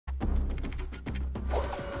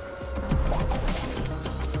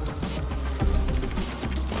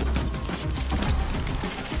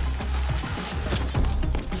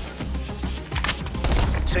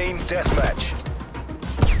Team deathmatch.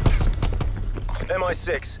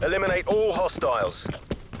 MI6, eliminate all hostiles.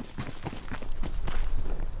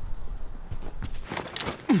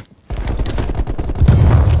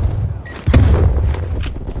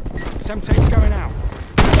 Semtex going out.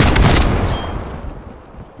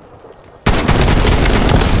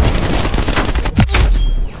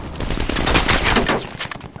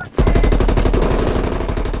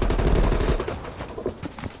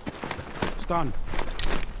 Done.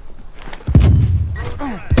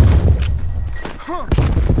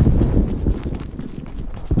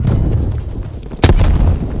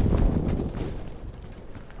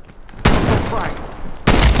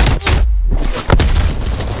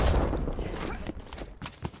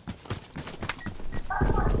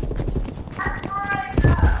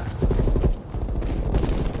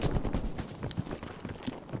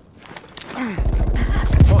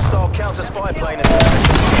 Hostile counter spy plane is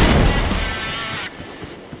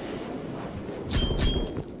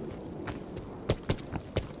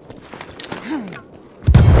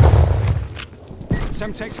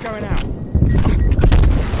Semtex going out.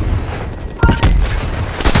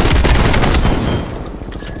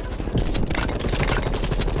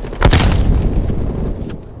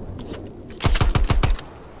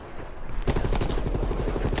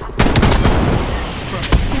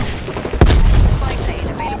 Spy plane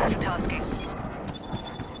available for tasking.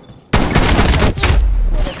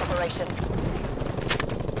 This operation.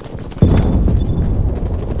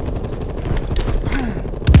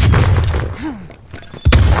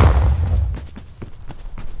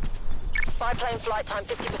 Spy plane flight time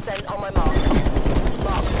 50% on my mark.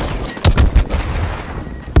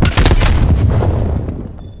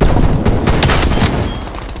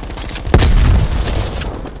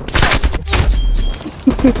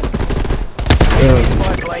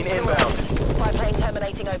 spy plane inbound. Spy plane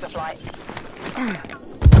terminating overflight.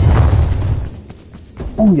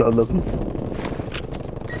 Oh, y'all looking.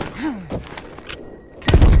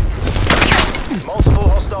 Multiple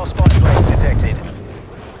hostile spy planes detected.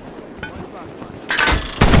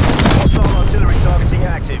 Hostile artillery targeting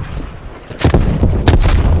active.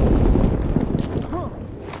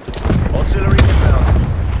 Artillery inbound.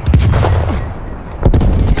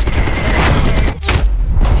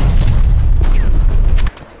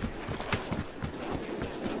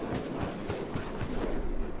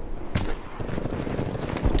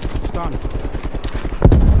 Done.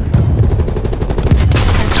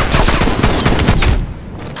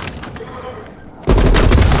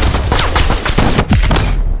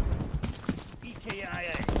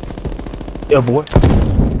 Yeah, boy.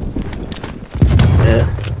 Yeah.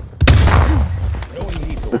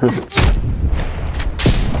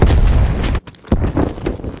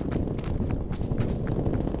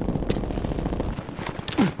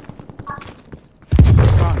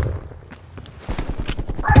 Done.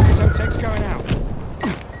 Semtex going out.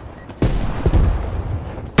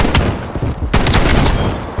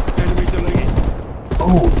 Enemy deleted.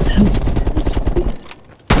 Oh, shoot.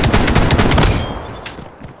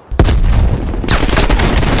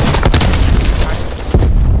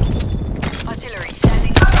 Artillery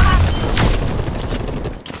standing.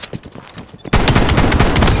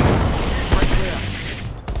 Clear.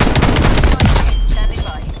 Standing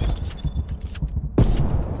by.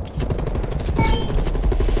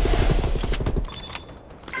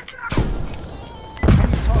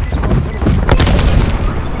 Targets for artillery.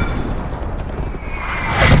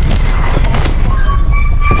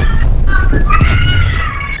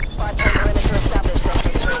 Spy plane perimeter established.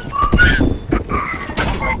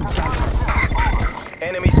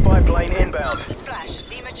 Enemy spy plane inbound. Splash.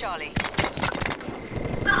 Lima Charlie.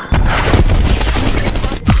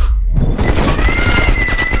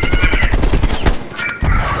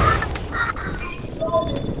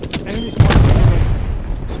 Enemy spy plane.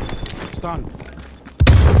 It's done.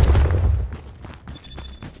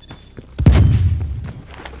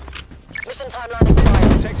 Mission timeline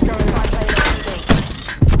expired. Semtex going Spy out. plane LTV.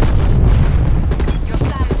 Your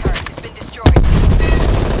SAM turret has been destroyed.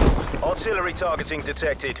 Artillery targeting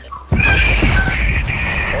detected.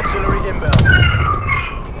 Artillery inbound.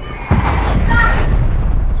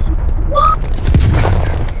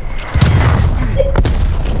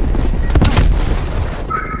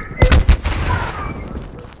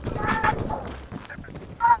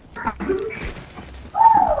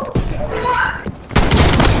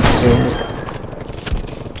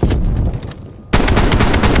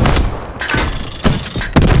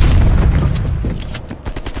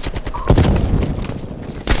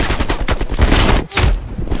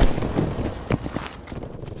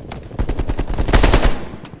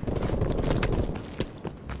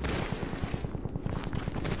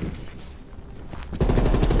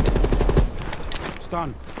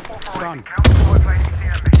 Stun. Stun. Spy plane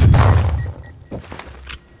inbound.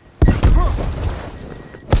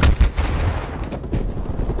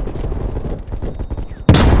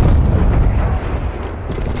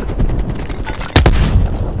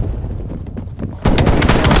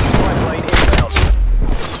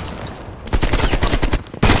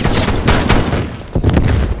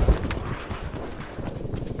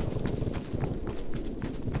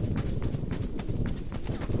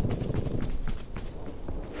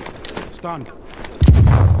 Stunned.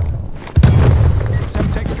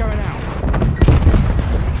 Semtex going out.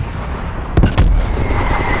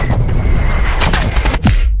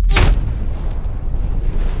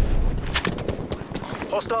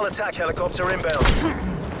 Hostile attack helicopter inbound.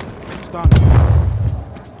 Stunned.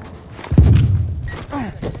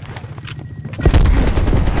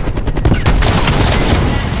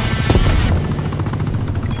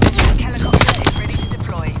 Helicopter is ready to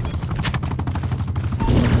deploy.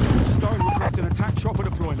 Stone requesting attack chopper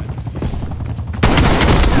deployment.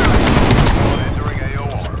 Entering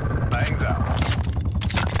AOR. Bangs out.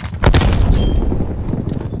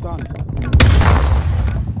 Stunned.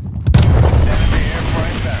 Enemy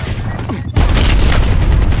airframe down.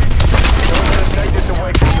 Don't let them take this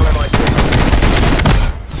away from you, MIC.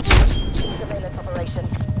 Surveillance operation.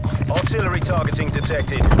 Artillery targeting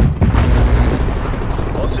detected.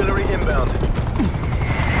 Artillery inbound.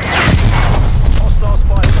 Hostile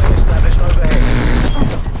spy plane established overhead.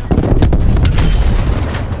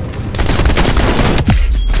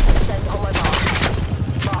 Send on my mark.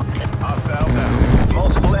 Marked. Hostile down.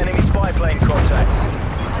 Multiple enemy spy plane contacts.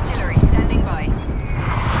 Artillery standing by.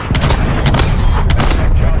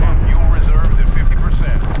 Chopper fuel reserves at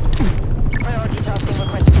 50%. Priority tasking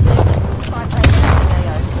request received. Spy plane connecting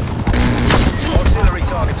AO. Artillery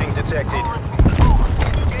targeting detected.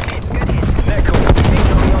 Good hit, good hit. Nickel.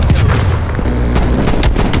 Incoming artillery.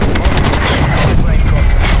 Spy plane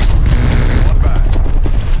contact. One back.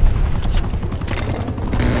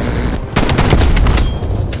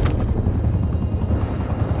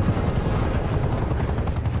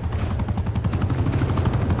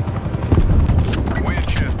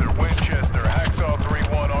 Winchester, Hacksaw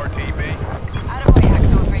 3-1 RTB. Out of way,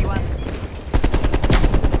 Hacksaw 3-1.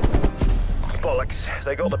 Bollocks.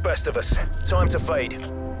 They got the best of us. Time to fade.